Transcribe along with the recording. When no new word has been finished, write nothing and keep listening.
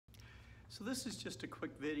So this is just a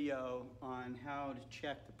quick video on how to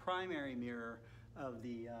check the primary mirror of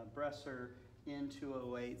the BRESSER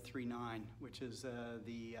N20839, which is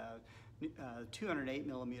the 208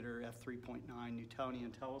 millimeter f3.9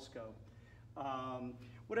 Newtonian telescope.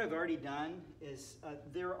 What I've already done is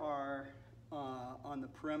there are on the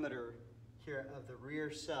perimeter here of the rear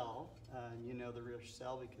cell, you know the rear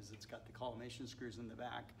cell because it's got the collimation screws in the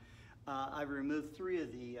back. I've removed 3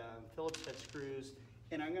 of the Phillips head screws,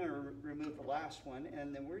 and I'm going to remove the last one,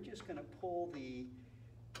 and then we're just going to pull the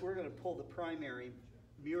primary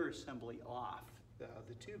mirror assembly off,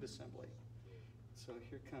 the tube assembly. So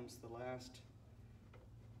here comes the last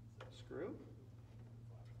screw.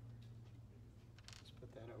 Let's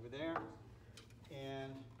put that over there,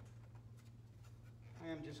 and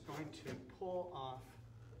I am just going to pull off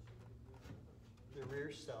the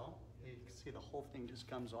rear cell. You can see the whole thing just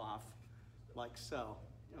comes off like so,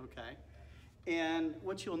 okay? And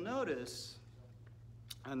what you'll notice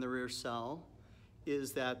on the rear cell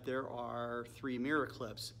is that there are 3 mirror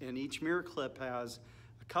clips, and each mirror clip has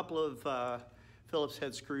a couple of Phillips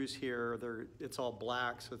head screws here. It's all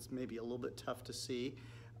black, so it's maybe a little bit tough to see.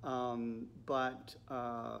 But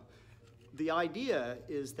the idea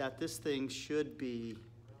is that this thing should be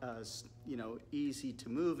easy to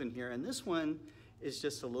move in here, and this one is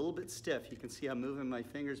just a little bit stiff. You can see I'm moving my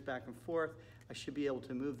fingers back and forth. I should be able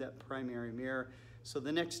to move that primary mirror. So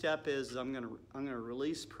the next step is I'm gonna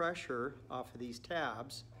release pressure off of these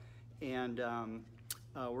tabs, and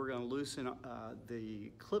we're gonna loosen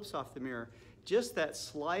the clips off the mirror. Just that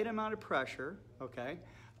slight amount of pressure, okay,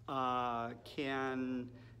 can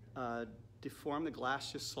deform the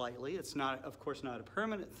glass just slightly. It's not, of course, not a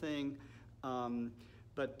permanent thing,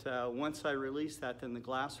 but once I release that, then the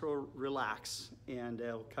glass will relax and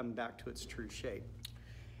it'll come back to its true shape.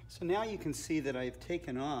 So now you can see that I've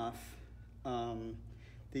taken off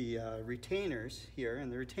the retainers here,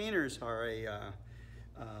 and the retainers are a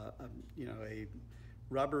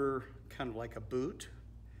rubber, kind of like a boot,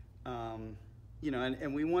 and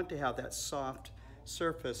we want to have that soft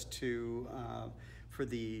surface to for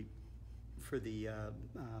the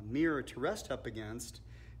mirror to rest up against.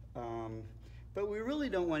 But we really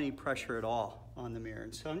don't want any pressure at all on the mirror.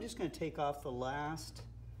 And so I'm just going to take off the last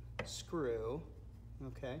screw,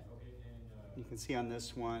 okay? You can see on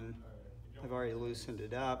this one, I've already loosened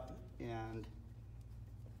it up, and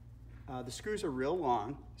the screws are real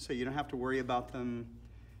long, so you don't have to worry about them,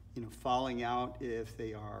 falling out if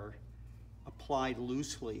they are applied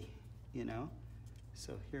loosely,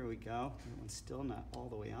 So here we go. That one's still not all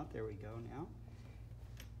the way out. There we go now.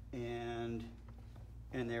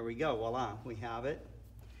 And there we go, voila, we have it.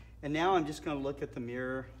 And now I'm just going to look at the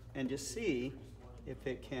mirror and just see if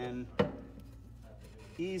it can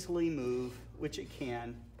easily move, which it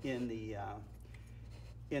can in the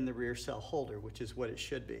rear cell holder, which is what it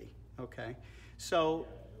should be, okay? So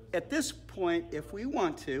at this point, if we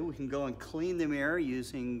want to, we can go and clean the mirror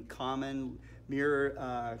using common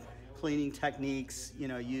mirror cleaning techniques,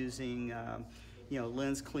 using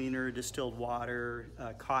lens cleaner, distilled water,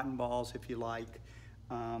 cotton balls if you like.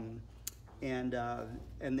 And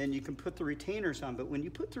then you can put the retainers on. But when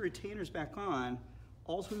you put the retainers back on,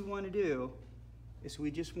 all we want to do is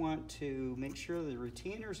we just want to make sure the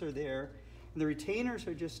retainers are there. And the retainers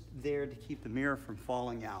are just there to keep the mirror from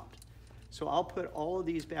falling out. So I'll put all of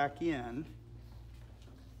these back in,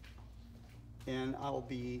 and I will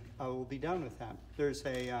be done with that. There's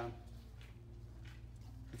I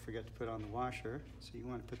forgot to put on the washer, so you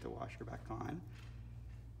want to put the washer back on.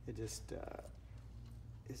 It just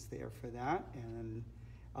is there for that, and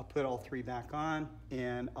I'll put all 3 back on,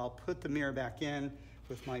 and I'll put the mirror back in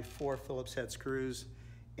with my 4 Phillips head screws,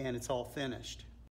 and it's all finished.